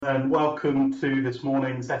And welcome to this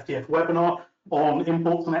morning's FDF webinar on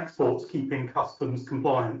imports and exports, keeping customs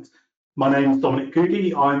compliant. My name is Dominic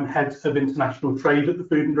Goody. I'm Head of International Trade at the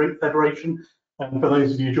Food and Drink Federation. And for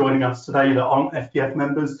those of you joining us today that aren't FDF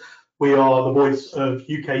members, we are the voice of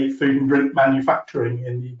UK food and drink manufacturing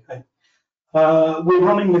in the UK. We're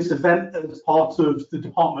running this event as part of the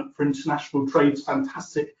Department for International Trade's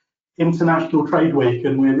fantastic International Trade Week,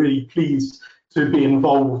 and we're really pleased to be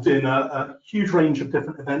involved in a huge range of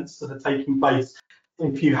different events that are taking place.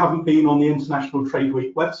 If you haven't been on the International Trade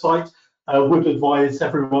Week website, would advise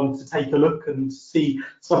everyone to take a look and see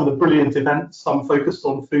some of the brilliant events, some focused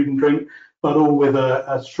on food and drink, but all with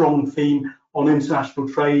a strong theme on international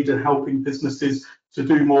trade and helping businesses to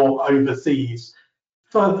do more overseas.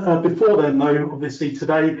 Before then, though, obviously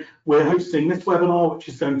today we're hosting this webinar, which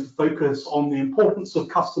is going to focus on the importance of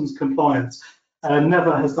customs compliance.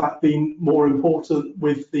 Never has that been more important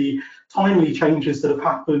with the timely changes that have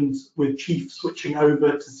happened with Chief switching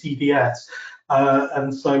over to CDS.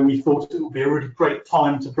 And so we thought it would be a really great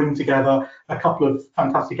time to bring together a couple of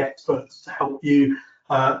fantastic experts to help you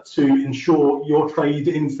to ensure your trade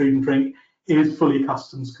in food and drink is fully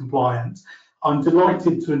customs compliant. I'm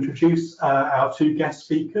delighted to introduce our two guest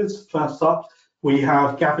speakers. First up, we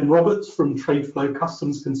have Gavin Roberts from Tradeflow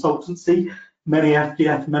Customs Consultancy. Many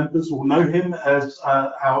FDF members will know him as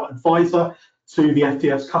our advisor to the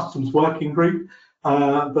FDF's Customs Working Group,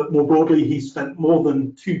 but more broadly, he spent more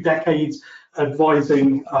than 2 decades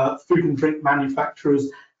advising food and drink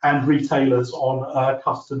manufacturers and retailers on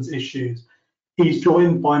customs issues. He's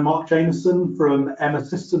joined by Mark Jameson from Emma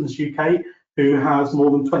Systems UK, who has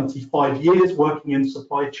more than 25 years working in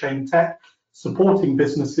supply chain tech, supporting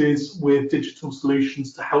businesses with digital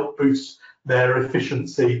solutions to help boost their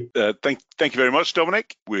efficiency. Thank you very much,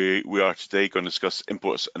 Dominic. We are today going to discuss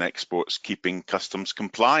imports and exports keeping customs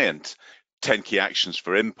compliant. 10 key actions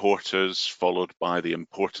for importers, followed by the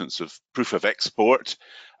importance of proof of export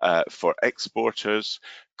for exporters,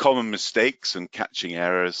 common mistakes and catching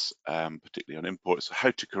errors, particularly on imports, how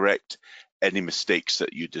to correct any mistakes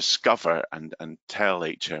that you discover and tell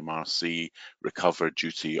HMRC, recover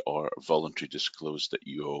duty or voluntary disclose that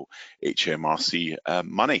you owe HMRC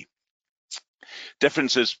money.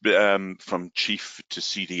 Differences from Chief to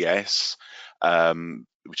CDS,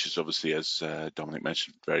 which is obviously, as Dominic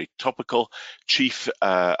mentioned, very topical. Chief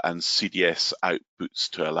and CDS outputs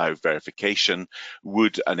to allow verification.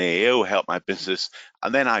 Would an AAO help my business?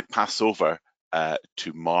 And then I pass over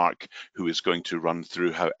to Mark, who is going to run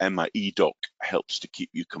through how Emma eDoc helps to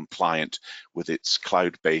keep you compliant with its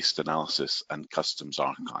cloud-based analysis and customs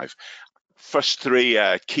archive. First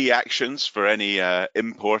 3 key actions for any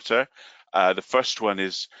importer. The first one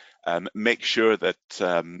is make sure that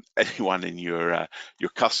anyone in your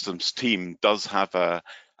customs team does have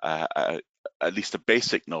at least a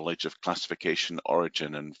basic knowledge of classification,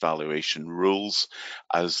 origin, and valuation rules,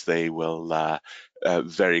 as they will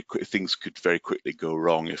things could very quickly go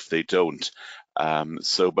wrong if they don't.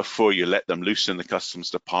 So before you let them loose in the customs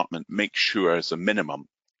department, make sure as a minimum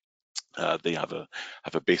they have a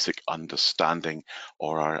basic understanding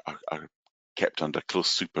or are kept under close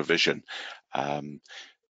supervision.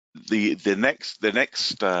 The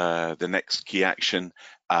next key action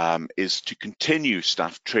is to continue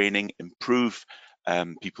staff training, improve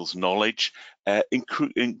people's knowledge,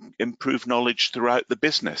 improve knowledge throughout the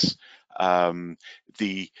business.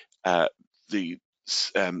 The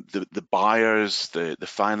buyers, the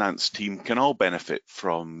finance team can all benefit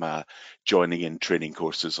from joining in training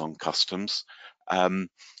courses on customs.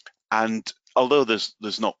 And although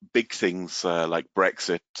there's not big things like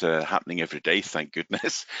Brexit happening every day, thank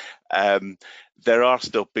goodness, there are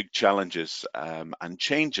still big challenges and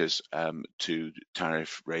changes to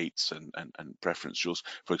tariff rates and preference rules.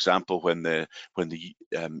 For example, when the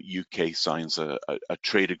UK signs a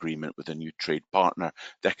trade agreement with a new trade partner,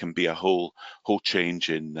 there can be a whole change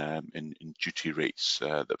in duty rates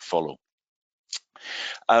that follow.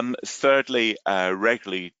 Thirdly,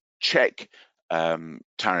 regularly check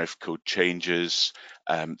tariff code changes,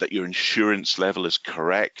 that your insurance level is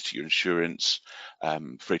correct. Your insurance,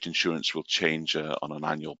 freight insurance, will change on an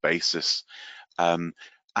annual basis,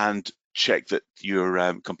 and check that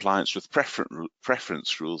your compliance with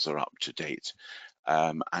preference rules are up to date,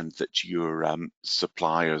 and that your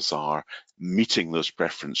suppliers are meeting those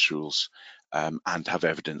preference rules and have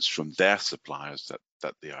evidence from their suppliers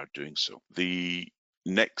that they are doing so. The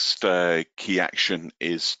next key action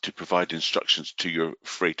is to provide instructions to your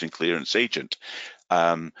freight and clearance agent.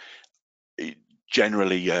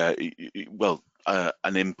 Generally,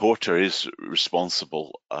 an importer is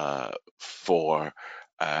responsible for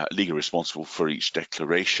legally responsible for each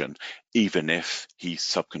declaration, even if he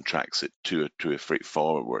subcontracts it to a freight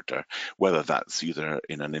forwarder, whether that's either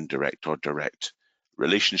in an indirect or direct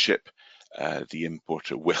relationship. The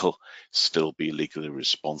importer will still be legally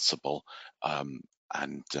responsible, and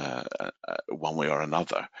one way or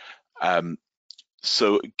another.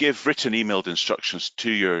 So give written emailed instructions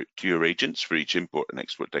to your agents for each import and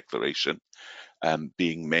export declaration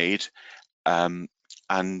being made, and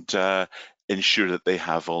ensure that they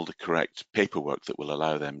have all the correct paperwork that will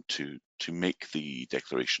allow them to make the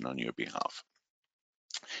declaration on your behalf.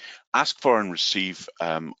 Ask for and receive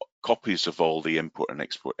copies of all the import and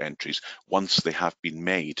export entries once they have been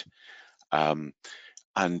made. And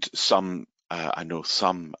some, I know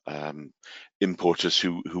some importers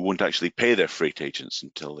who won't actually pay their freight agents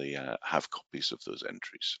until they have copies of those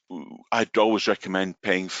entries. I'd always recommend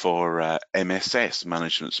paying for MSS,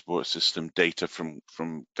 Management Support System, data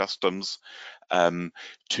from customs,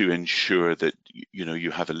 to ensure that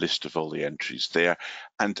you have a list of all the entries there.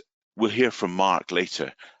 And we'll hear from Mark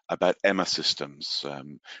later about Emma Systems,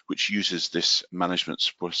 which uses this management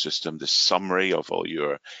support system, this summary of all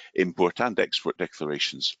your import and export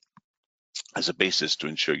declarations, as a basis to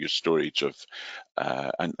ensure your storage of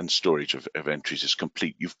and storage of entries is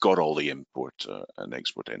complete. You've got all the import and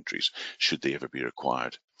export entries should they ever be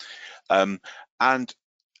required. And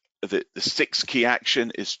the sixth key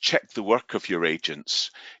action is check the work of your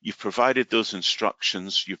agents. You've provided those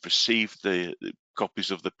instructions, you've received the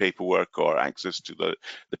copies of the paperwork or access to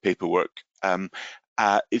the paperwork. And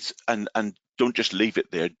don't just leave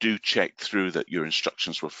it there. Do check through that your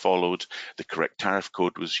instructions were followed, the correct tariff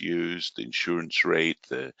code was used, the insurance rate,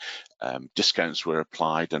 the discounts were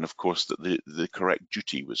applied, and of course that the correct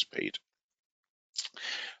duty was paid.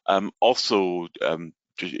 Also,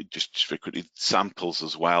 just very quickly, samples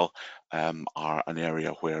as well are an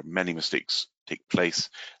area where many mistakes take place,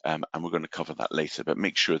 and we're going to cover that later, but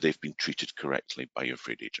make sure they've been treated correctly by your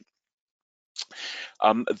freight agent.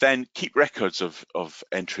 Then keep records of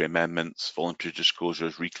entry amendments, voluntary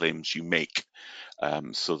disclosures, reclaims you make,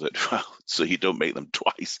 so you don't make them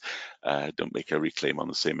twice, don't make a reclaim on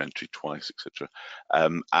the same entry twice, etc.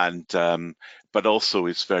 But also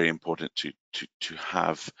it's very important to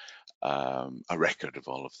have a record of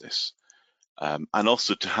all of this, and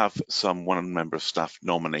also to have one member of staff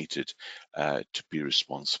nominated to be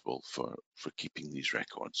responsible for keeping these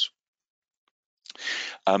records.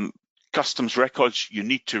 Customs records you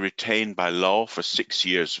need to retain by law for 6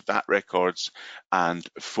 years VAT records and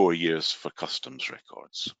 4 years for customs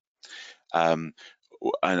records. And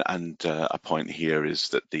a point here is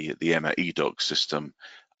that the Emma eDoc system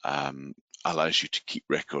allows you to keep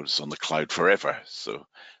records on the cloud forever, so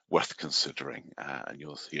worth considering, and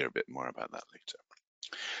you'll hear a bit more about that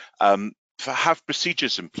later. Have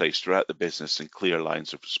procedures in place throughout the business and clear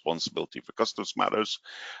lines of responsibility for customs matters.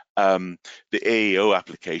 The AAO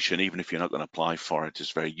application, even if you're not going to apply for it, is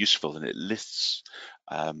very useful, and it lists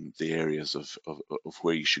the areas of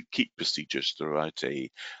where you should keep procedures throughout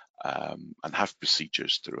and have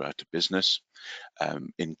procedures throughout a business,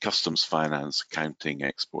 in customs, finance, accounting,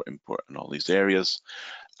 export, import, and all these areas.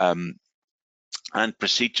 And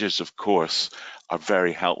procedures, of course, are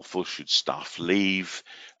very helpful should staff leave,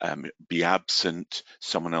 be absent,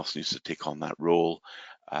 someone else needs to take on that role.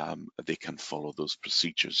 They can follow those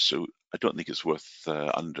procedures. So I don't think it's worth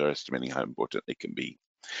underestimating how important they can be.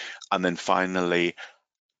 And then finally,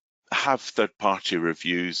 have third-party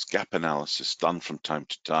reviews, gap analysis done from time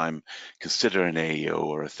to time. Consider an AAO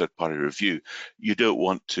or a third-party review. You don't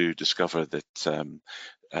want to discover that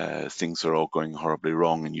things are all going horribly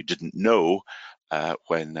wrong and you didn't know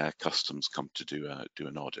when customs come to do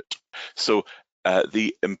an audit. So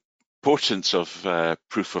the importance of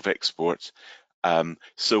proof of export.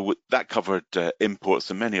 So that covered imports,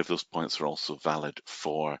 and many of those points are also valid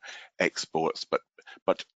for exports,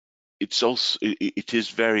 but it is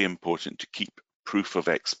very important to keep proof of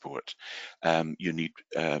export. You need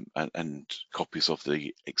and copies of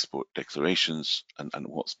the export declarations and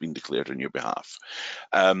what's been declared on your behalf.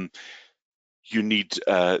 You need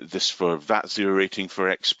this for VAT zero rating for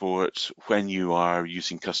export. When you are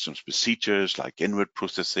using customs procedures like inward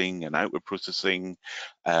processing and outward processing,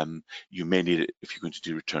 you may need it if you're going to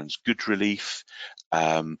do returns good relief.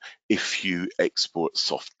 If you export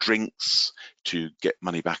soft drinks to get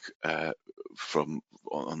money back from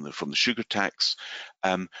the sugar tax.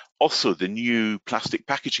 Also, the new plastic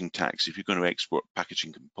packaging tax. If you're going to export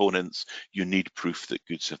packaging components, you need proof that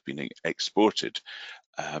goods have been exported.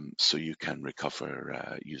 So you can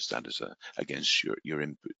recover, use that as against your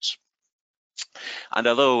inputs. And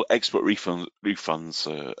although export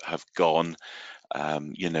refunds have gone,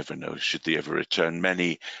 You never know, should they ever return.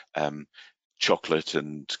 Many chocolate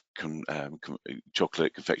and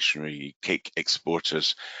chocolate confectionery cake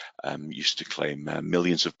exporters used to claim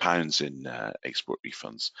millions of pounds in export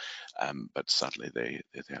refunds, but sadly they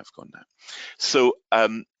have gone now. So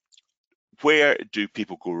where do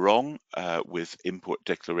people go wrong with import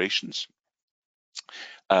declarations?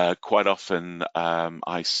 Quite often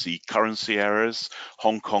I see currency errors,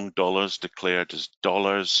 Hong Kong dollars declared as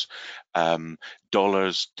dollars,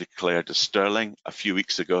 dollars declared as sterling. A few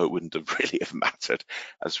weeks ago, it wouldn't have really have mattered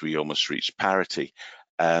as we almost reached parity.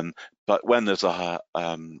 But when there's the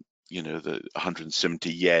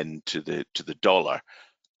 170 yen to the dollar,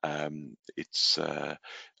 it's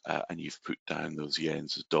and you've put down those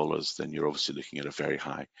yens as dollars, then you're obviously looking at a very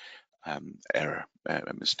high error,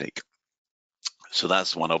 mistake. So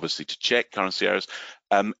that's one, obviously, to check currency errors.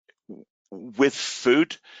 With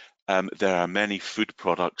food, there are many food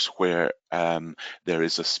products where there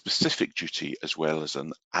is a specific duty as well as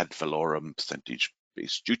an ad valorem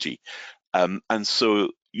percentage-based duty. And so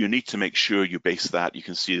you need to make sure you base that. You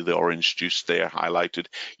can see the orange juice there highlighted.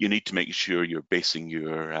 You need to make sure you're basing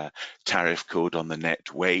your tariff code on the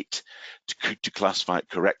net weight. To classify it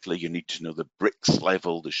correctly, you need to know the BRICS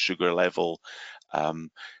level, the sugar level.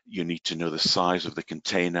 You need to know the size of the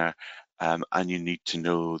container, and you need to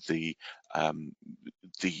know the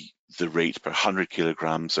rate per 100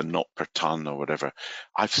 kilograms and not per ton or whatever.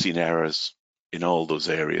 I've seen errors in all those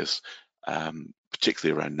areas,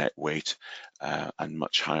 particularly around net weight and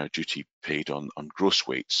much higher duty paid on gross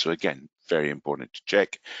weight. So again, very important to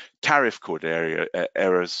check. Tariff code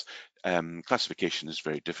errors. Classification is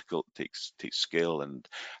very difficult, takes skill and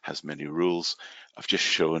has many rules. I've just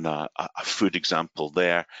shown a food example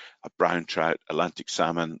there, a brown trout, Atlantic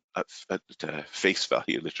salmon at face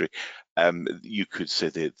value, literally. You could say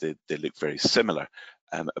they look very similar,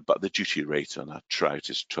 but the duty rate on a trout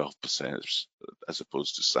is 12% as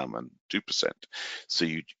opposed to salmon 2%. So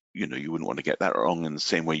you wouldn't want to get that wrong, in the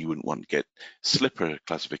same way you wouldn't want to get slipper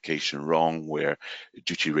classification wrong, where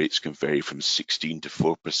duty rates can vary from 16 to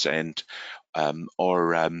 4%,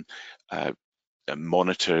 or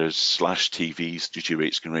monitors / TVs, duty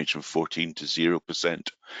rates can range from 14 to 0%.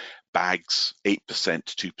 Bags, 8%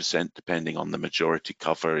 to 2%, depending on the majority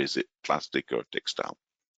cover. Is it plastic or textile?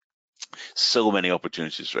 So many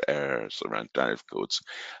opportunities for errors around tariff codes,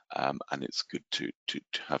 and it's good to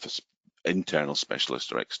have an internal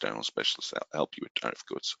specialist or external specialist help you with tariff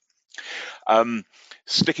codes.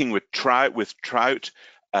 Sticking with trout,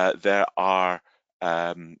 there are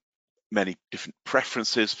many different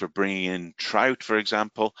preferences for bringing in trout, for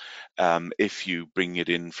example. If you bring it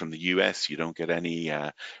in from the US, you don't get any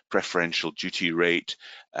preferential duty rate.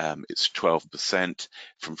 It's 12%.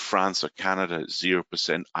 From France or Canada, it's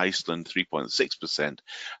 0%. Iceland, 3.6%.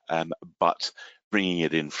 But bringing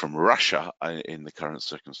it in from Russia, in the current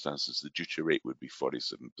circumstances, the duty rate would be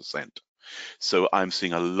 47%. So I'm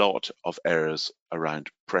seeing a lot of errors around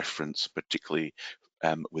preference, particularly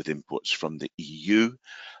with imports from the EU.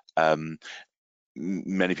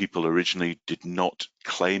 Many people originally did not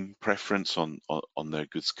claim preference on their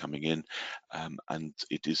goods coming in, and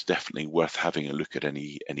it is definitely worth having a look at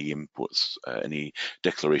any imports, any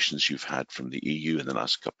declarations you've had from the EU in the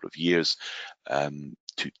last couple of years,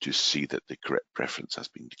 to see that the correct preference has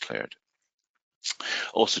been declared.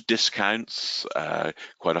 Also, discounts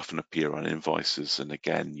quite often appear on invoices, and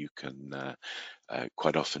again, you can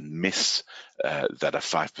quite often miss that a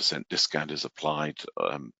 5% discount is applied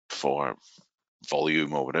for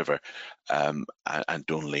volume or whatever, and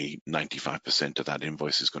only 95% of that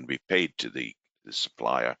invoice is going to be paid to the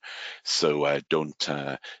supplier. So don't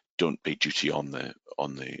pay duty on the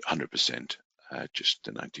 100%. Just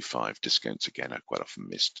the 95. Discounts again are quite often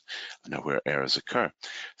missed, and are where errors occur.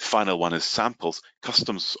 The final one is samples.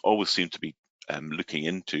 Customs always seem to be looking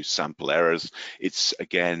into sample errors. It's,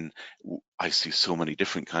 again, I see so many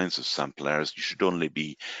different kinds of sample errors. You should only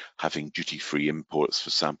be having duty-free imports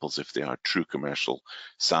for samples if they are true commercial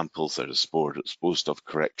samples that are disposed of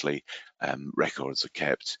correctly, records are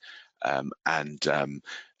kept, and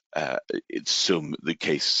it's the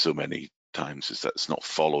case so many times is that it's not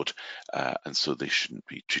followed, and so they shouldn't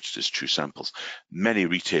be treated as true samples. Many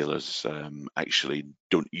retailers actually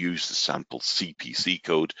don't use the sample CPC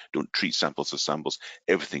code, don't treat samples as samples.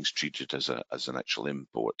 Everything's treated as an actual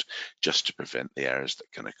import, just to prevent the errors that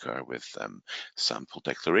can occur with sample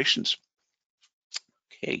declarations.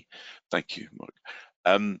 Okay, thank you, Mark.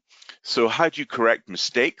 So how do you correct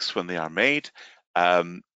mistakes when they are made?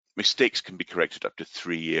 Mistakes can be corrected up to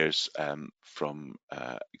 3 years from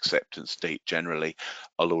acceptance date generally,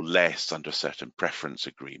 although less under certain preference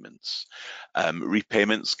agreements.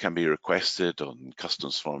 Repayments can be requested on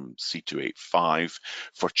Customs Form C285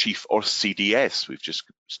 for Chief or CDS. We've just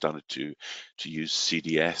started to use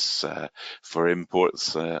CDS for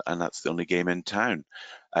imports, and that's the only game in town.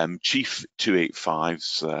 Chief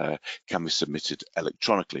 285s can be submitted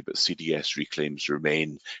electronically, but CDS reclaims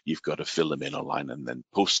remain. You've got to fill them in online and then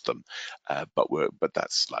post them, but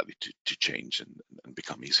that's likely to change and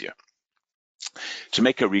become easier. To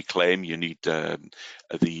make a reclaim, you need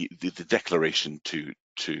the declaration to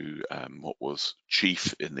what was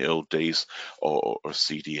Chief in the old days, or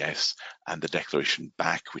CDS, and the declaration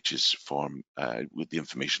back, which is form with the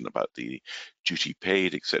information about the duty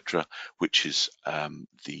paid, etc., which is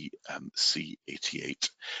the C88.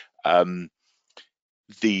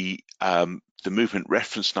 The movement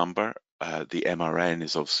reference number, the MRN,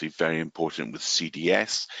 is obviously very important with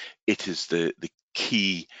CDS. It is the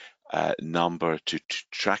key number to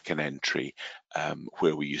track an entry,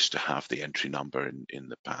 where we used to have the entry number in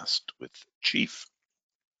the past with Chief.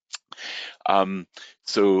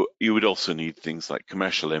 So you would also need things like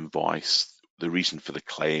commercial invoice, the reason for the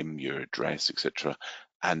claim, your address, etc.,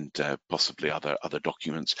 and possibly other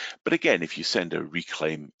documents. But again, if you send a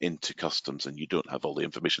reclaim into customs and you don't have all the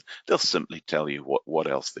information, they'll simply tell you what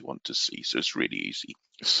else they want to see. So it's really easy.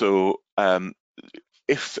 So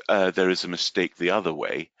if there is a mistake the other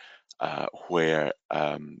way, where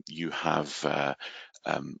you have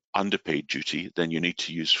underpaid duty, then you need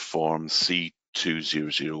to use Form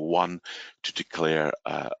C2001 to declare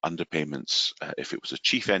underpayments if it was a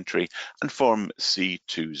Chief entry, and Form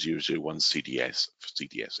C2001 CDS for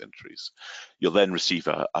CDS entries. You'll then receive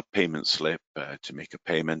a payment slip to make a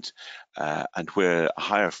payment, and where a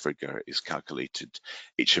higher figure is calculated,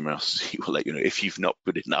 HMRC will let you know if you've not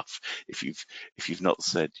put enough, if you've not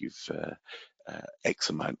said you've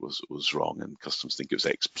X amount was wrong and customs think it was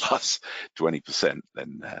X plus 20%,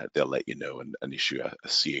 then they'll let you know and issue a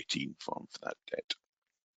C18 form for that debt.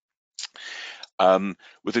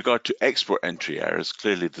 With regard to export entry errors,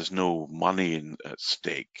 clearly there's no money at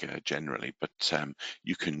stake generally, but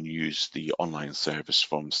you can use the online service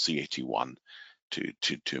Form C81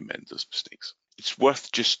 to amend those mistakes. It's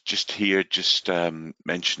worth just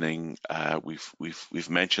mentioning, we've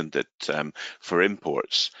mentioned that for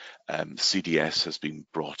imports, CDS has been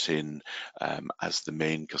brought in as the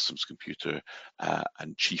main customs computer,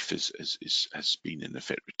 and Chief has been in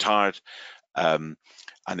effect retired. And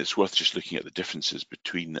it's worth just looking at the differences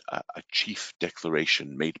between a Chief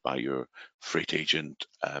declaration made by your freight agent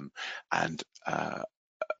and the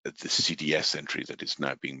CDS entry that is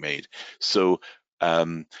now being made. So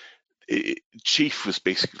Chief was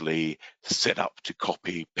basically set up to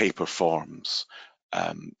copy paper forms,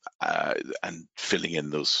 and filling in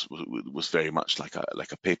those was very much like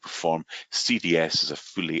a paper form. CDS is a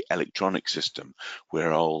fully electronic system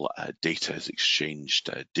where all data is exchanged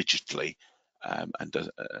digitally, and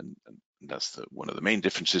that's one of the main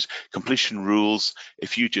differences. Completion rules,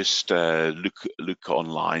 if you just look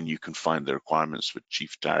online, you can find the requirements for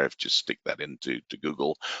Chief tariff. Just stick that into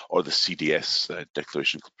Google, or the CDS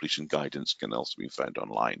declaration completion guidance can also be found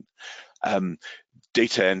online.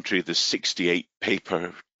 Data entry, the 68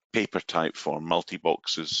 paper type form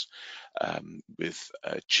multi-boxes with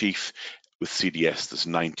Chief. With CDS, there's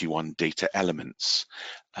 91 data elements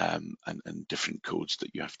and different codes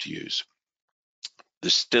that you have to use.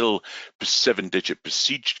 There's still 7-digit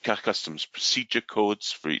customs procedure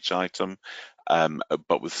codes for each item,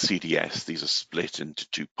 but with CDS, these are split into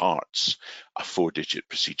 2 parts, a 4-digit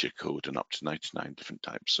procedure code and up to 99 different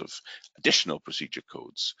types of additional procedure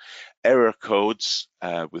codes. Error codes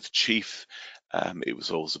with Chief, it was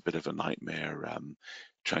always a bit of a nightmare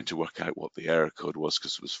trying to work out what the error code was,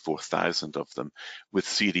 because it was 4,000 of them. With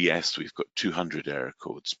CDS, we've got 200 error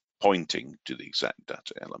codes pointing to the exact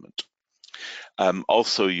data element.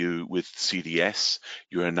 Also, with CDS,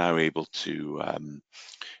 you are now able to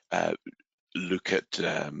look at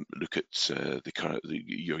the current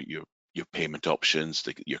your payment options,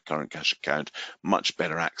 your current cash account, much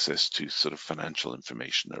better access to sort of financial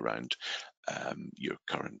information around your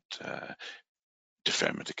current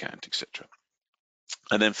deferment account, etc.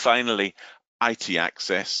 And then finally, IT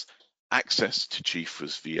access. Access to Chief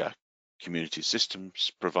was via community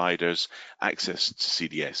systems providers. Access to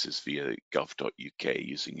CDS is via gov.uk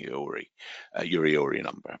using your EORI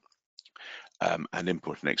number. And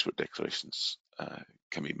import and export declarations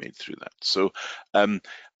can be made through that. So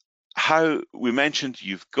how we mentioned,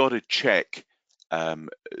 you've got to check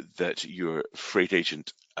that your freight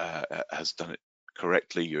agent has done it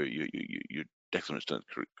correctly. Your declaration's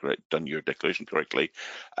done your declaration correctly.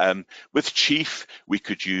 With Chief, we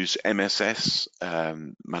could use MSS,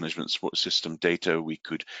 Management Support System data. We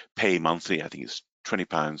could pay monthly. I think it's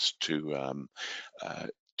 £20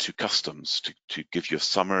 to customs to give you a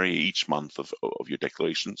summary each month of your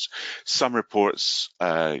declarations. Some reports,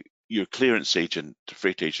 your clearance agent,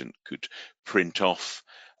 freight agent, could print off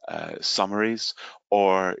summaries,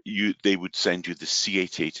 or they would send you the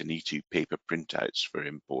C88 and E2 paper printouts for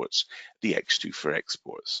imports, the X2 for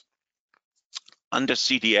exports. Under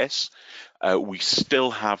CDS, we still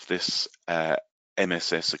have this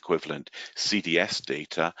MSS equivalent CDS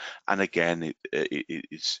data, and again,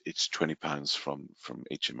 it's £20 from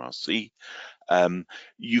HMRC.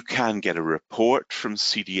 You can get a report from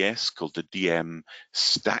CDS called the DM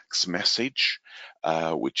Stacks Message,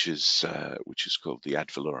 which is called the Ad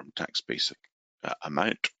Valorem Tax Basic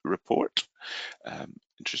Amount Report.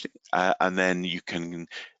 Interesting. And then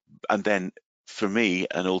for me,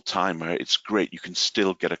 an old timer, it's great. You can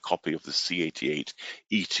still get a copy of the C88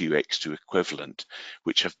 E2 X2 equivalent,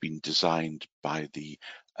 which have been designed by the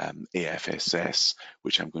AFSS,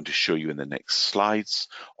 which I'm going to show you in the next slides.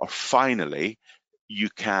 Or finally, you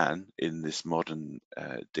can, in this modern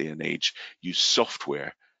day and age, use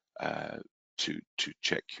software to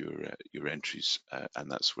check your entries, and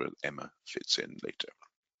that's where Emma fits in later.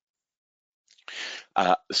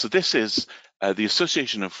 So this is the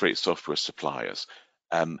Association of Freight Software Suppliers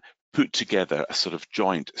put together a sort of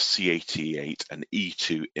joint C88 and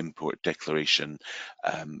E2 import declaration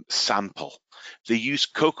sample. They use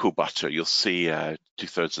cocoa butter, you'll see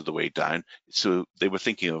 2/3 of the way down. So they were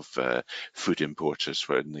thinking of food importers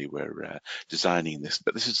when they were designing this,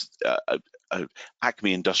 but this is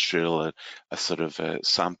Acme Industrial, a sort of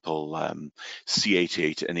sample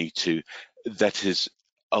C88 and E2 that is,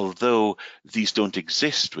 although these don't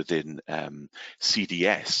exist within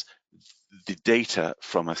CDS, the data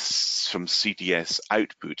from CDS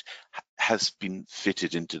output has been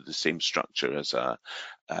fitted into the same structure as a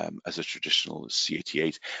traditional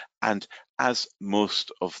C88, and as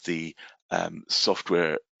most of the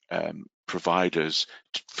software providers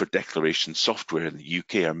for declaration software in the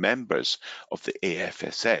UK are members of the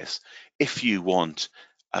AFSS, if you want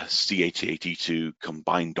a C88E2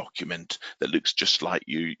 combined document that looks just like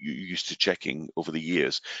you used to checking over the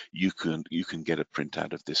years, you can get a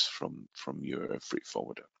printout of this from your freight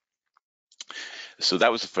forwarder. So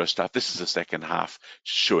that was the first half. This is the second half,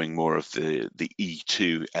 showing more of the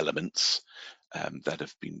E2 elements that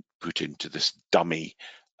have been put into this dummy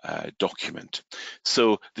document.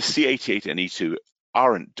 So the C88 and E2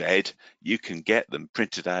 aren't dead. You can get them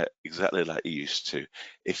printed out exactly like you used to,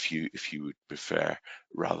 if you would prefer,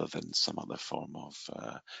 rather than some other form of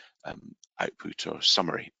output or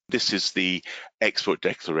summary. This is the export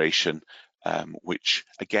declaration, which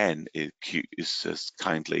again is as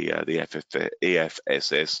kindly the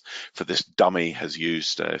AFSS for this dummy has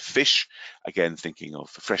used fish, again thinking of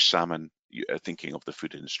fresh salmon, thinking of the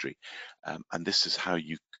food industry, and this is how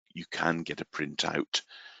you can get a printout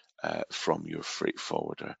from your freight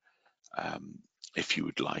forwarder, if you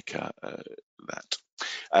would like that.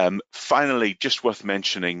 Finally, just worth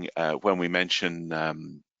mentioning, when we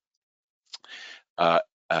mention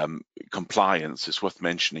compliance, it's worth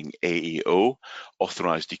mentioning AEO,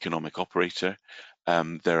 Authorized Economic Operator.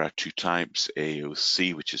 There are two types,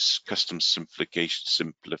 AEOC, which is Customs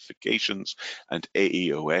Simplifications, and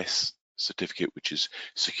AEOS certificate, which is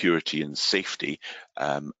security and safety,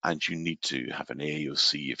 and you need to have an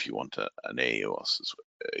AEOC if you want an AEOS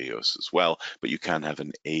as well, but you can have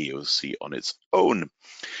an AEOC on its own.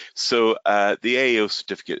 So the AEO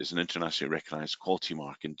certificate is an internationally recognized quality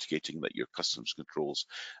mark indicating that your customs controls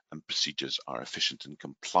and procedures are efficient and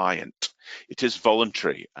compliant. It is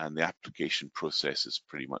voluntary, and the application process is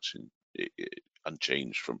pretty much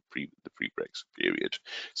unchanged from the pre-Brexit period.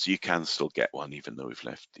 So you can still get one even though we've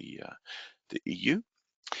left the EU.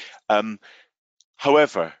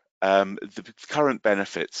 However, the current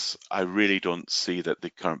benefits, I really don't see that the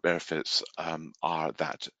current benefits are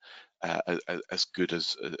that as good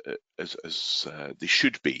as they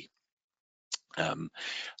should be.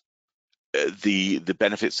 The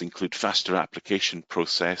benefits include faster application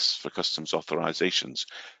process for customs authorizations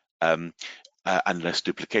and less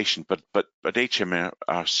duplication, but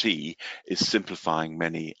HMRC is simplifying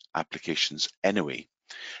many applications anyway.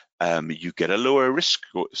 You get a lower risk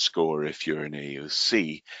score if you're an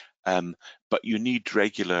AOC, but you need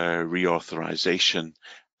regular reauthorization,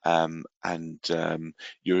 and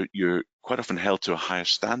you're quite often held to a higher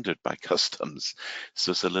standard by customs.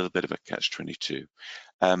 So it's a little bit of a catch-22.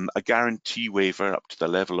 A guarantee waiver up to the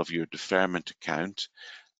level of your deferment account.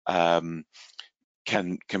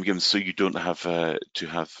 can be given, so you don't have to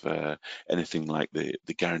have anything like the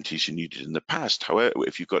guarantees you needed in the past. However,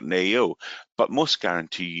 if you've got an AO, but most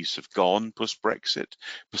guarantees have gone post-Brexit.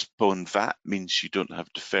 Postponed VAT means you don't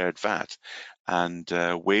have deferred VAT, and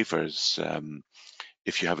waivers,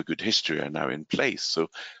 if you have a good history, are now in place, so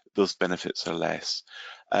those benefits are less.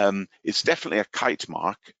 It's definitely a kite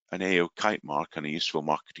mark, an AO kite mark, and a useful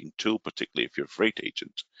marketing tool, particularly if you're a freight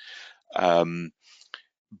agent.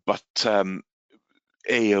 But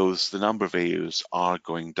AOs, the number of AOs are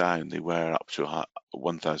going down. They were up to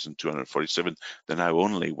 1,247. They're now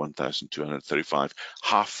only 1,235.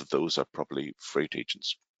 Half of those are probably freight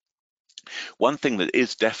agents. One thing that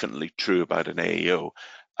is definitely true about an AO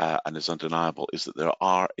and is undeniable is that there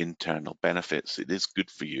are internal benefits. It is good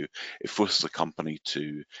for you. It forces a company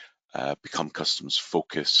to become customs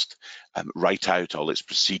focused, write out all its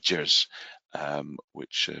procedures,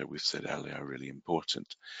 which we've said earlier are really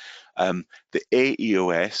important. The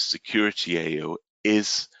AEOS, Security AO,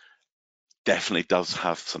 definitely does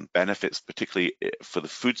have some benefits, particularly for the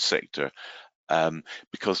food sector,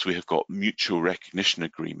 because we have got mutual recognition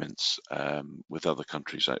agreements with other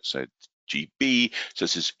countries outside GB,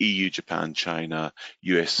 such as EU, Japan, China,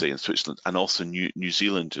 USA, and Switzerland, and also New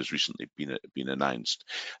Zealand has recently been announced.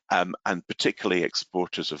 And particularly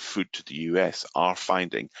exporters of food to the US are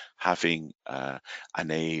finding having an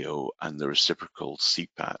AO and the reciprocal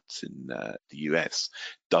CPATs in the US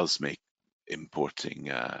does make importing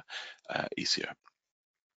easier.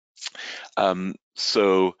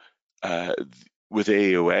 With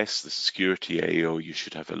AOS, the Security AO, you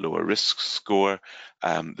should have a lower risk score.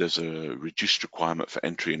 There's a reduced requirement for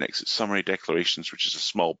entry and exit summary declarations, which is a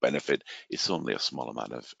small benefit. It's only a small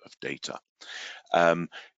amount of data.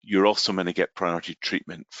 You're also going to get priority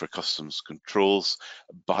treatment for customs controls.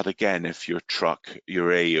 But again, if your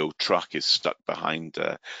AO truck is stuck behind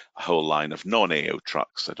a whole line of non-AO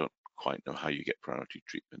trucks, I don't quite know how you get priority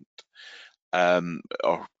treatment,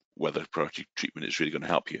 or whether priority treatment is really going to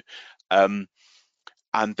help you.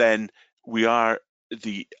 And then we are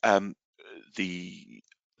the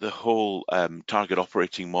whole target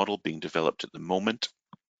operating model being developed at the moment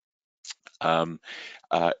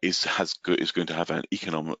is going to have an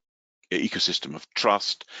ecosystem of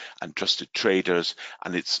trust and trusted traders,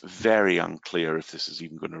 and it's very unclear if this is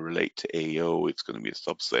even going to relate to AO. It's going to be a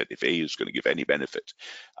subset if AO is going to give any benefit,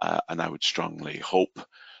 and I would strongly hope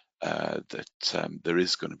that there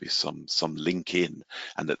is going to be some link in,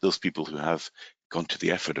 and that those people who have gone to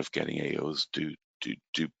the effort of getting AOs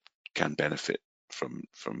can benefit from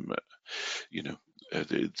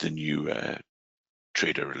the new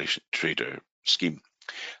trader scheme.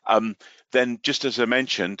 Then, just as I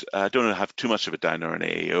mentioned, I don't have too much of a downer on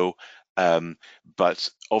AO, but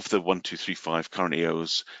of the 1, 2, 3, 5 current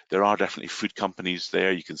AOs, there are definitely food companies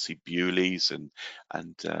there. You can see Bewley's and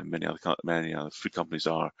many other food companies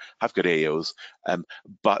have got AOs,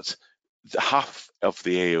 but half of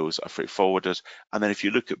the AOs are freight forwarders. And then if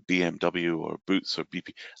you look at BMW or Boots or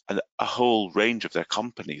BP, and a whole range of their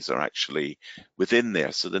companies are actually within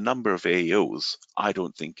there. So the number of AOs, I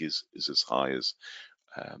don't think is as high as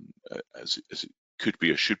it could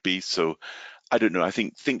be or should be. So I don't know. I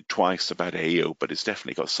think twice about AO, but it's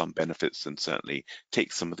definitely got some benefits, and certainly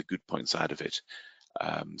take some of the good points out of it,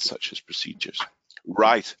 such as procedures.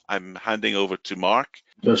 Right, I'm handing over to Mark.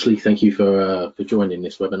 Firstly, thank you for joining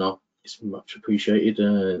this webinar. It's much appreciated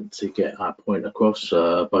to get our point across,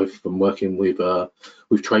 both from working with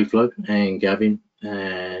Tradeflow and Gavin,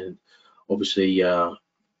 and obviously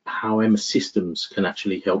how Emma Systems can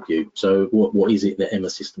actually help you. So what is it that Emma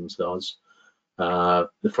Systems does?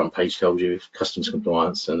 The front page tells you customs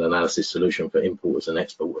compliance and analysis solution for importers and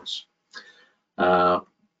exporters.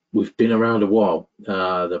 We've been around a while.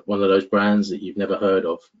 One of those brands that you've never heard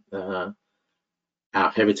of. Our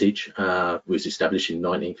heritage was established in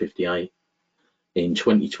 1958. In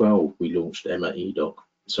 2012, we launched Emma eDoc.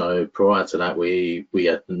 So prior to that, we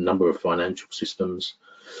had a number of financial systems,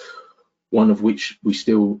 one of which we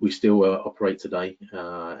still operate today,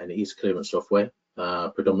 and it is clearance software,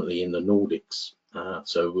 predominantly in the Nordics.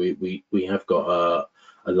 So we have got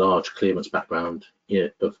a large clearance background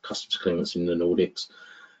of customs clearance in the Nordics.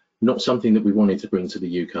 Not something that we wanted to bring to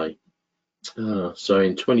the UK. So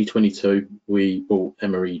in 2022, we brought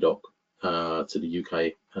Emma eDoc to the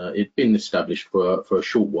UK. It'd been established for a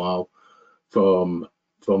short while from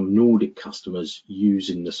Nordic customers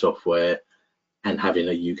using the software and having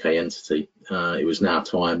a UK entity. It was now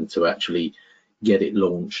time to actually get it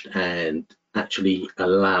launched and actually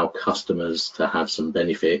allow customers to have some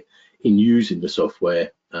benefit in using the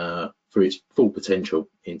software for its full potential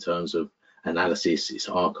in terms of analysis, its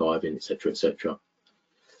archiving, etc., etc.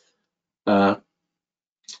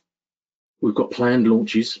 We've got planned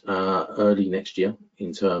launches early next year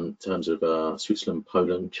in terms of Switzerland,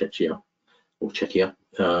 Poland, Czechia,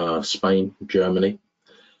 Spain, Germany.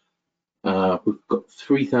 We've got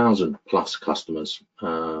 3,000 plus customers,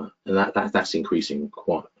 and that's increasing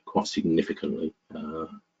quite significantly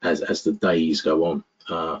as the days go on.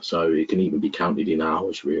 So it can even be counted in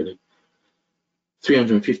hours, really.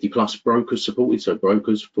 350 plus brokers supported, so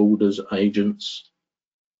brokers, forwarders, agents,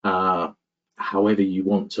 however you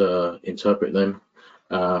want to interpret them.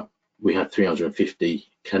 We have 350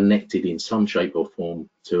 connected in some shape or form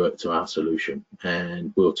to our solution,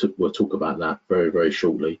 and we'll talk about that very, very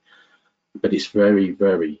shortly. But it's very,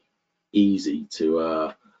 very easy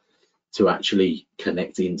to actually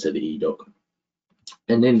connect into the eDoc.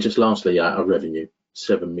 And then just lastly, our revenue,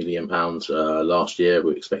 £7 million last year.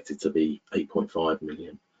 We expect it to be 8.5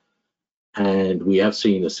 million. And we have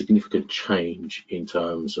seen a significant change in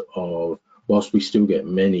terms of, whilst we still get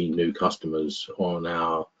many new customers on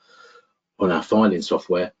our filing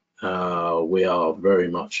software, we are very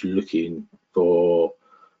much looking for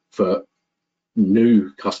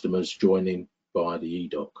new customers joining via the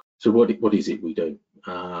eDoc. So what is it we do?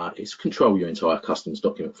 It's control your entire customs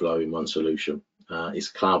document flow in one solution. It's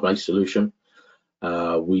a cloud-based solution.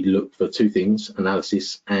 We look for two things: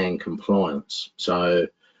 analysis and compliance. So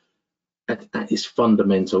that is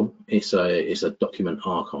fundamental. It's a document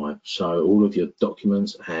archive. So all of your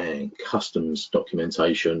documents and customs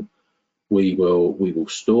documentation we will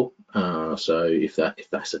store. So if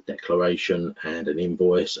that's a declaration and an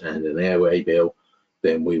invoice and an airway bill,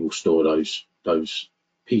 then we will store those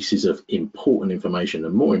pieces of important information,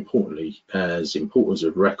 and more importantly, as importance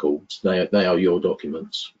of records, they are your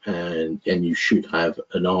documents, and you should have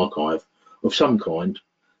an archive of some kind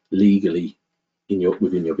legally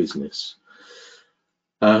within your business.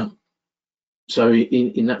 So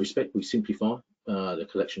in that respect, we simplify the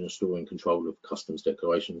collection and store and control of customs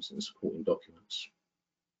declarations and supporting documents.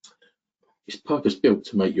 It's purpose built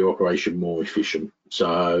to make your operation more efficient.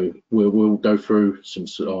 So we'll go through some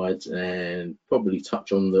slides and probably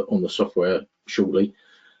touch on the software shortly,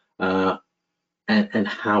 and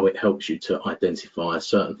how it helps you to identify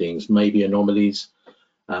certain things, maybe anomalies.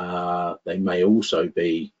 They may also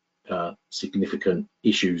be significant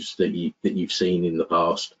issues that you've seen in the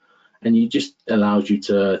past, and it just allows you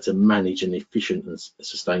to manage an efficient and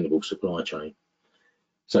sustainable supply chain.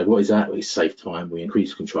 So what is that? We save time, we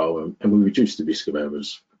increase control, and we reduce the risk of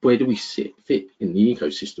errors. Where do we fit in the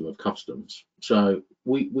ecosystem of customs? So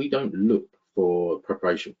we don't look for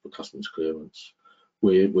preparation for customs clearance.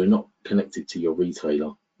 We're not connected to your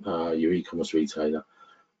retailer, your e-commerce retailer.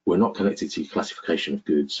 We're not connected to your classification of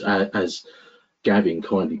goods. As Gavin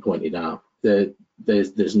kindly pointed out,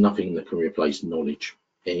 there's nothing that can replace knowledge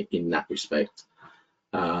in that respect.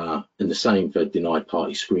 And the same for denied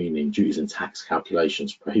party screening, duties and tax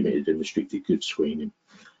calculations, prohibited and restricted goods screening.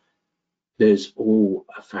 There's all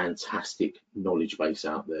a fantastic knowledge base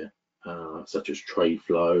out there, such as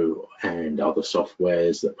Tradeflow and other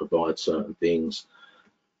softwares that provide certain things.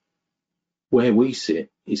 Where we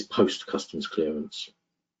sit is post-customs clearance.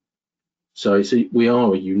 So we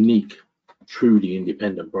are a unique, truly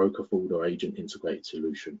independent broker, forwarder, agent integrated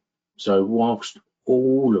solution. So whilst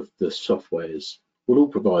all of the softwares will all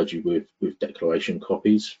provide you with declaration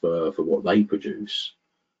copies for what they produce,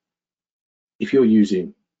 if you're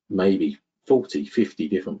using maybe 40, 50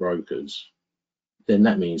 different brokers, then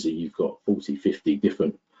that means that you've got 40, 50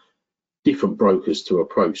 different brokers to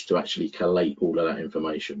approach to actually collate all of that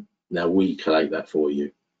information. Now we collate that for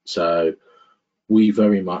you. So we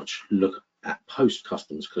very much look at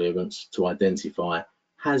post-customs clearance to identify,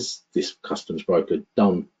 has this customs broker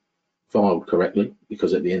filed correctly?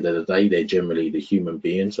 Because at the end of the day, they're generally the human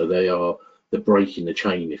being, so they are the break in the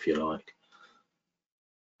chain, if you like.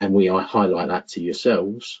 And we highlight that to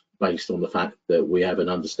yourselves based on the fact that we have an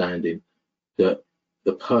understanding that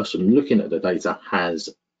the person looking at the data has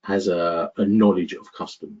a knowledge of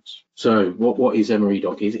customs. So what is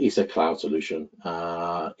eDoc? It's a cloud solution.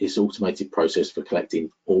 It's an automated process for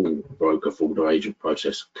collecting all broker, forwarder, agent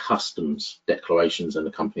process customs declarations and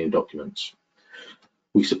accompanying documents.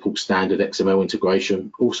 We support standard XML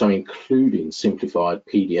integration, also including simplified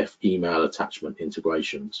PDF email attachment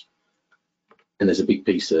integrations. And there's a big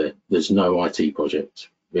piece there. There's no IT project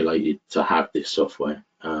related to have this software,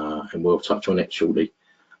 and we'll touch on it shortly.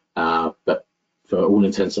 But for all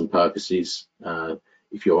intents and purposes,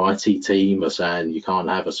 if your IT team are saying you can't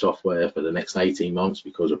have a software for the next 18 months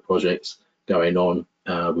because of projects going on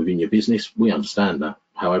within your business, we understand that.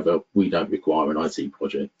 However, we don't require an IT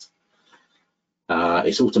project.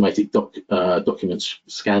 It's automated documents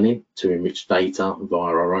scanning to enrich data via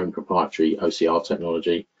our own proprietary OCR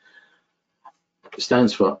technology. It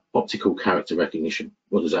stands for optical character recognition.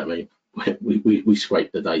 What does that mean? We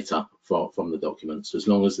scrape the data from the documents. As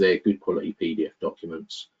long as they're good quality PDF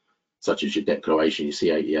documents, such as your declaration, your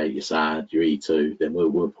C88, your SAD, your E2, then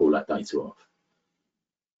we'll pull that data off.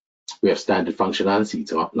 We have standard functionality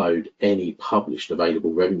to upload any published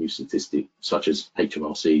available revenue statistic, such as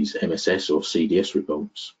HMRC's MSS or CDS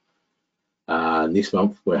reports. This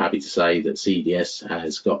month, we're happy to say that CDS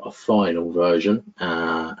has got a final version,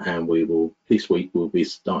 and this week we'll be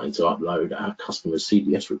starting to upload our customers'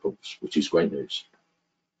 CDS reports, which is great news.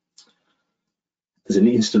 There's an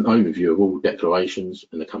instant overview of all declarations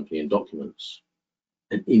and accompanying documents,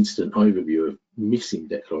 an instant overview of missing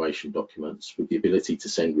declaration documents with the ability to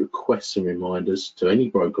send requests and reminders to any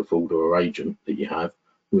broker, folder or agent that you have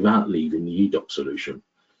without leaving the eDoc solution.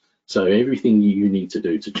 So everything you need to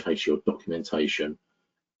do to chase your documentation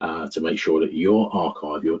to make sure that your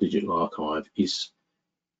archive, your digital archive is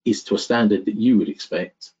to a standard that you would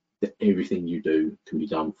expect, that everything you do can be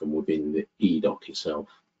done from within the eDoc itself.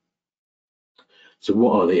 So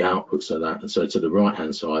what are the outputs of that? And so to the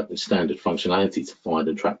right-hand side, the standard functionality to find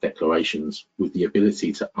and track declarations with the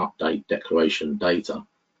ability to update declaration data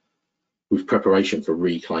with preparation for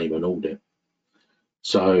reclaim and audit.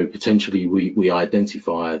 So potentially we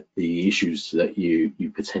identify the issues that you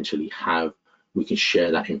potentially have. We can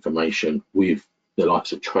share that information with the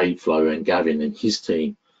likes of Tradeflow and Gavin and his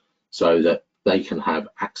team so that they can have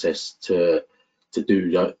access to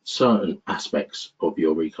do certain aspects of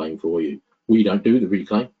your reclaim for you. We don't do the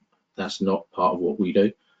reclaim, that's not part of what we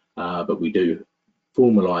do, but we do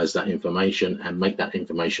formalize that information and make that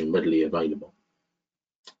information readily available.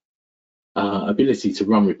 Ability to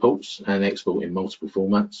run reports and export in multiple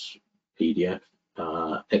formats, PDF,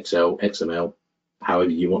 Excel, XML, however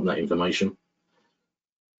you want that information.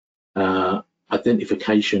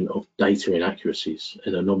 Identification of data inaccuracies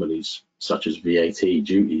and anomalies such as VAT,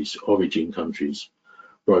 duties, origin countries,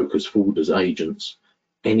 brokers, folders, agents,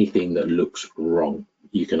 anything that looks wrong,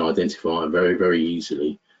 you can identify very, very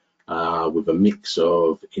easily with a mix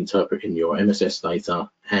of interpreting your MSS data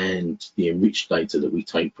and the enriched data that we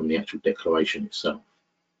take from the actual declaration itself.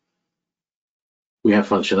 We have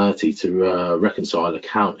functionality to reconcile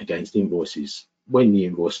account against invoices when the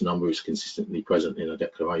invoice number is consistently present in a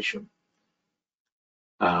declaration.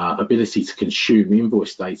 Ability to consume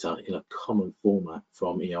invoice data in a common format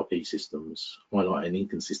from ERP systems, highlighting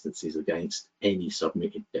inconsistencies against any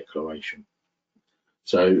submitted declaration.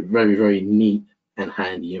 So very, very neat and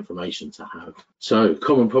handy information to have. So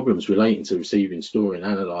common problems relating to receiving, storing,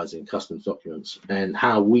 analysing customs documents, and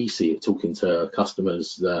how we see it talking to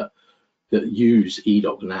customers that use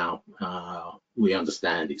eDoc now. We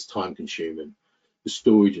understand it's time consuming. The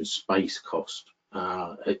storage and space cost.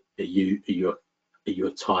 Are you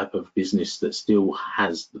a type of business that still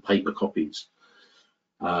has the paper copies?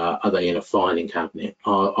 Are they in a filing cabinet?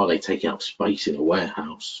 Are they taking up space in a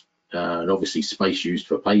warehouse? And obviously space used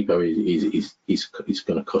for paper is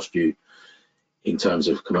going to cost you in terms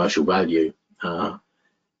of commercial value.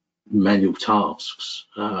 Manual tasks,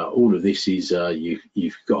 all of this is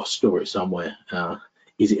you've got to store it somewhere.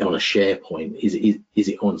 Is it on a SharePoint? Is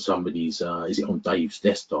it on somebody's? Is it on Dave's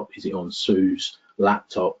desktop? Is it on Sue's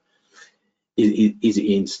laptop? Is it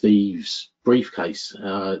in Steve's briefcase?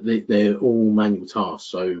 They're all manual tasks.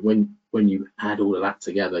 So when you add all of that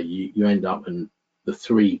together, you end up in the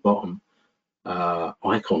three bottom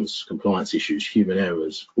icons: compliance issues, human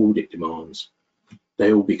errors, audit demands.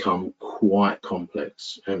 They all become quite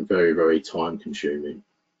complex and very, very time consuming.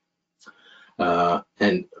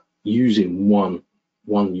 And using one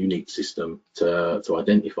unique system to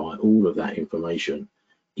identify all of that information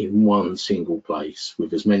in one single place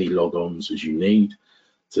with as many logons as you need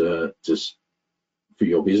for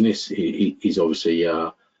your business is obviously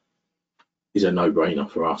is a no-brainer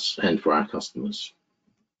for us and for our customers.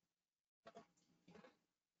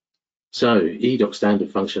 So eDoc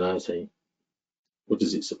standard functionality, what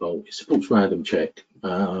does it support? It supports random check.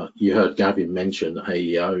 You heard Gavin mention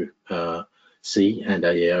AEO C and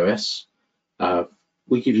AEOS.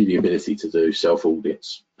 We give you the ability to do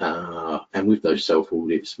self-audits, and with those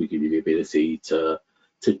self-audits, we give you the ability to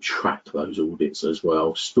track those audits as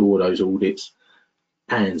well, store those audits,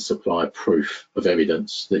 and supply proof of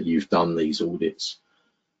evidence that you've done these audits.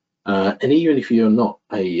 And even if you're not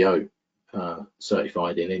AEO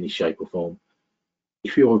certified in any shape or form,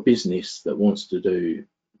 if you're a business that wants to do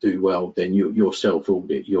well, then your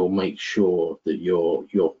self-audit, you'll make sure that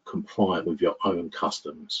you're compliant with your own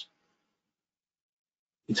customs.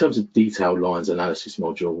 In terms of detailed lines analysis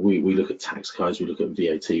module, we look at tax codes, we look at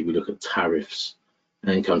VAT, we look at tariffs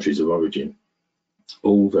and countries of origin,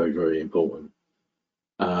 all very, very important.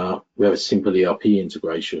 We have a simple ERP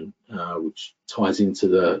integration, which ties into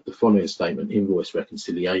the following statement: invoice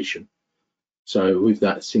reconciliation. So with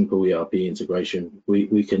that simple ERP integration,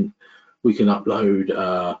 we can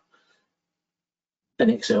upload an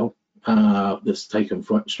Excel that's taken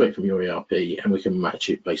straight from your ERP, and we can match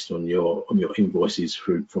it based on your invoices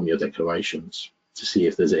from your declarations to see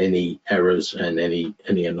if there's any errors and any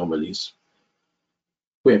anomalies.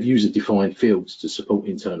 We have user-defined fields to support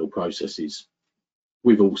internal processes.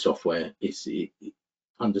 With all software, it's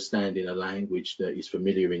understanding a language that is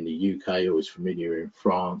familiar in the UK or is familiar in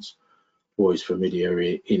France or is familiar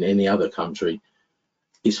in any other country.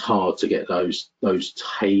 It's hard to get those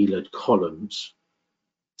tailored columns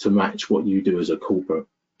to match what you do as a corporate.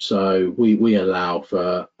 So we allow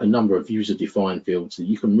for a number of user-defined fields that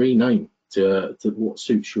you can rename to what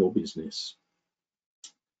suits your business.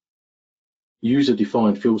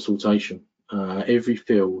 User-defined field sortation. Every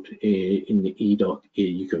field in the eDoc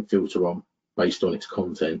you can filter on based on its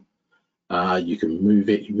content. You can move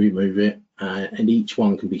it, you remove it, and each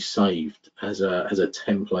one can be saved as a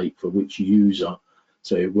template for which user.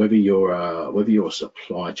 So whether you're a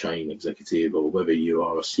supply chain executive, or whether you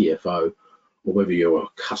are a CFO, or whether you're a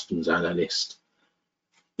customs analyst,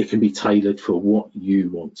 it can be tailored for what you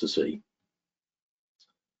want to see.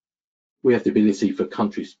 We have the ability for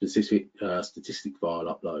country-specific statistic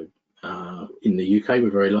file upload. In the UK, we're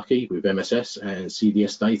very lucky with MSS and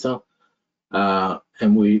CDS data,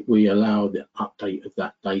 and we allow the update of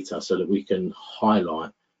that data so that we can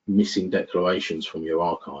highlight missing declarations from your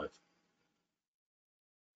archive.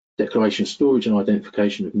 Declaration storage and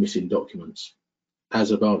identification of missing documents.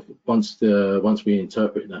 As above, once we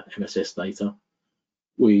interpret that MSS data,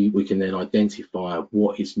 we can then identify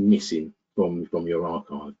what is missing from your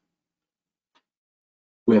archive.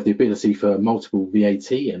 We have the ability for multiple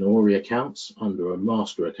VAT and ORI accounts under a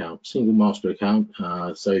master account, single master account.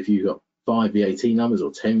 So if you've got 5 VAT numbers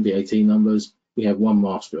or 10 VAT numbers, we have one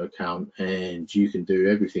master account, and you can do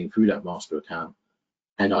everything through that master account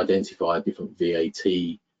and identify different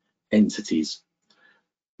VAT entities.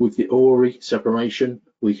 With the ORI separation,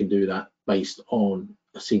 we can do that based on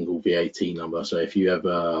a single VAT number. So if you have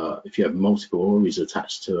multiple ORIs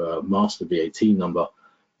attached to a master VAT number,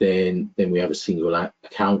 then we have a single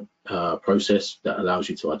account process that allows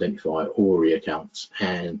you to identify ORI accounts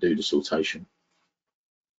and do the sortation.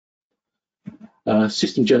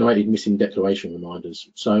 System generated missing declaration reminders.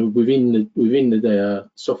 So within the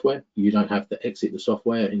software, you don't have to exit the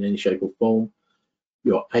software in any shape or form.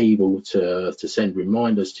 You're able to send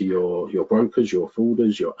reminders to your brokers, your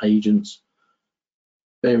forwarders, your agents.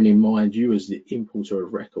 Bearing in mind, you as the importer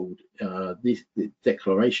of record, the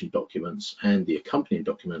declaration documents and the accompanying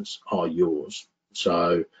documents are yours.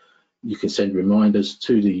 So you can send reminders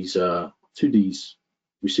to these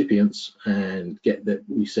recipients and get that.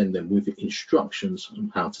 We send them with instructions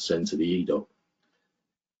on how to send to the eDoc.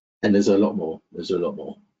 And there's a lot more.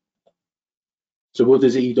 So what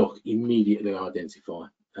does eDoc immediately identify?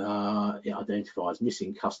 It identifies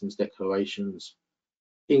missing customs declarations,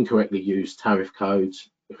 incorrectly used tariff codes,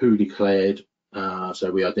 who declared.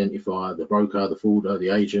 So we identify the broker, the forwarder,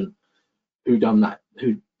 the agent, who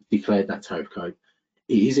declared that tariff code.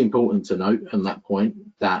 It is important to note on that point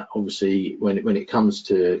that obviously when it comes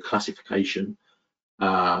to classification,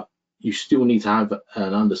 you still need to have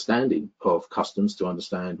an understanding of customs to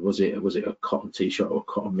understand was it a cotton t-shirt or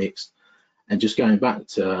cotton mixed. And just going back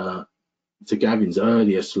to Gavin's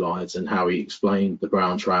earlier slides and how he explained the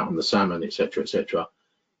brown trout and the salmon, etc., etc.,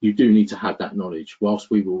 you do need to have that knowledge. Whilst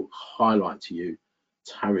we will highlight to you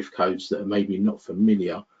tariff codes that are maybe not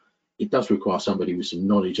familiar, it does require somebody with some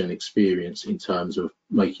knowledge and experience in terms of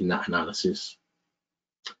making that analysis.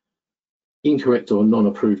 Incorrect or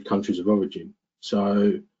non-approved countries of origin.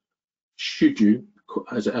 So should you,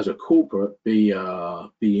 as a corporate, be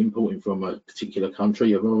importing from a particular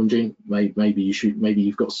country of origin, maybe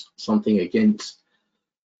you've got something against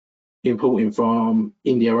importing from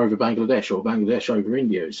India over Bangladesh or Bangladesh over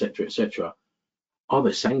India, etc., etc. Are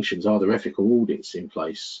there sanctions? Are there ethical audits in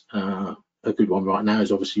place? A good one right now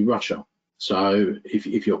is obviously Russia. So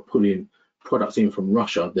if you're pulling products in from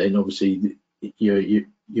Russia, then obviously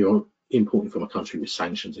you're importing from a country with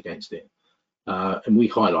sanctions against it. And we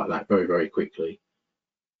highlight that very, very quickly.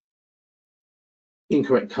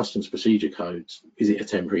 Incorrect customs procedure codes. Is it a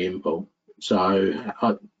temporary import? So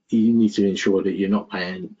you need to ensure that you're not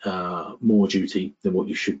paying more duty than what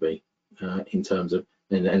you should be in terms of,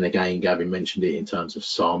 and again, Gavin mentioned it in terms of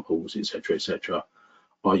samples, etc., etc.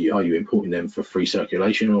 Are you importing them for free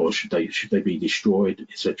circulation, or should they be destroyed,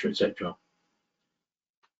 etc., etc.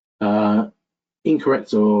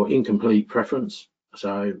 Incorrect or incomplete preference.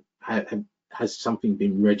 So has something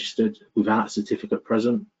been registered without a certificate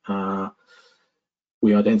present.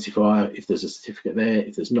 We identify if there's a certificate there.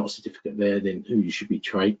 If there's not a certificate there, then who you should be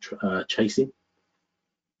chasing.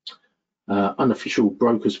 Unofficial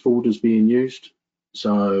brokers folders being used.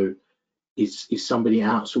 So is somebody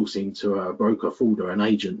outsourcing to a broker folder, an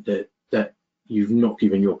agent that you've not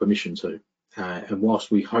given your permission to? And whilst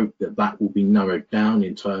we hope that that will be narrowed down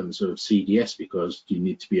in terms of CDS, because you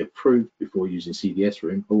need to be approved before using CDS for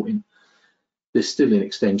importing, there's still an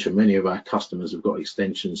extension. Many of our customers have got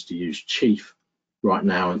extensions to use Chief right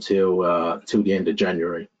now until the end of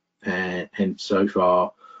January, and so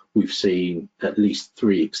far we've seen at least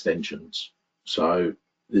 3 extensions. So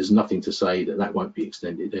there's nothing to say that that won't be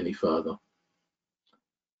extended any further.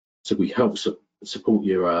 So we help support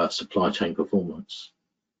your supply chain performance.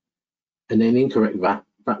 And then incorrect VAT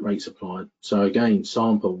rates applied. So again,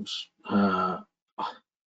 samples.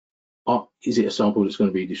 Is it a sample that's going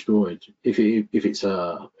to be destroyed? If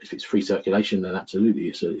it's free circulation, then absolutely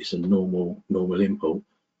it's a normal import.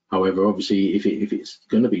 However, obviously, if it's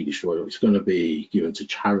going to be destroyed, or it's going to be given to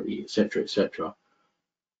charity, etc.,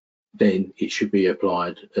 then it should be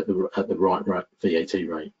applied at the right VAT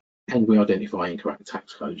rate. And we identify incorrect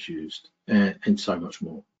tax codes used, and so much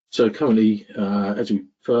more. So currently, as we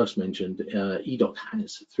first mentioned, EDOC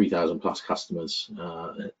has 3,000 plus customers,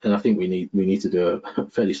 and I think we need to do a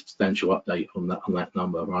fairly substantial update on that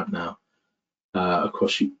number right now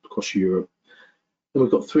across Europe. And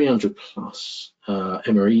we've got 300 plus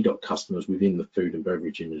EDOC customers within the food and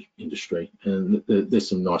beverage industry, and there's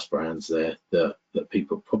some nice brands there that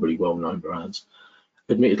people probably well-known brands.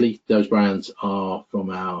 Admittedly, those brands are from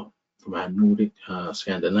our Nordic,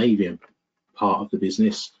 Scandinavian part of the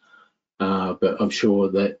business. But I'm sure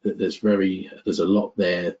that there's a lot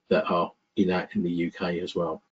there that are in the UK as well.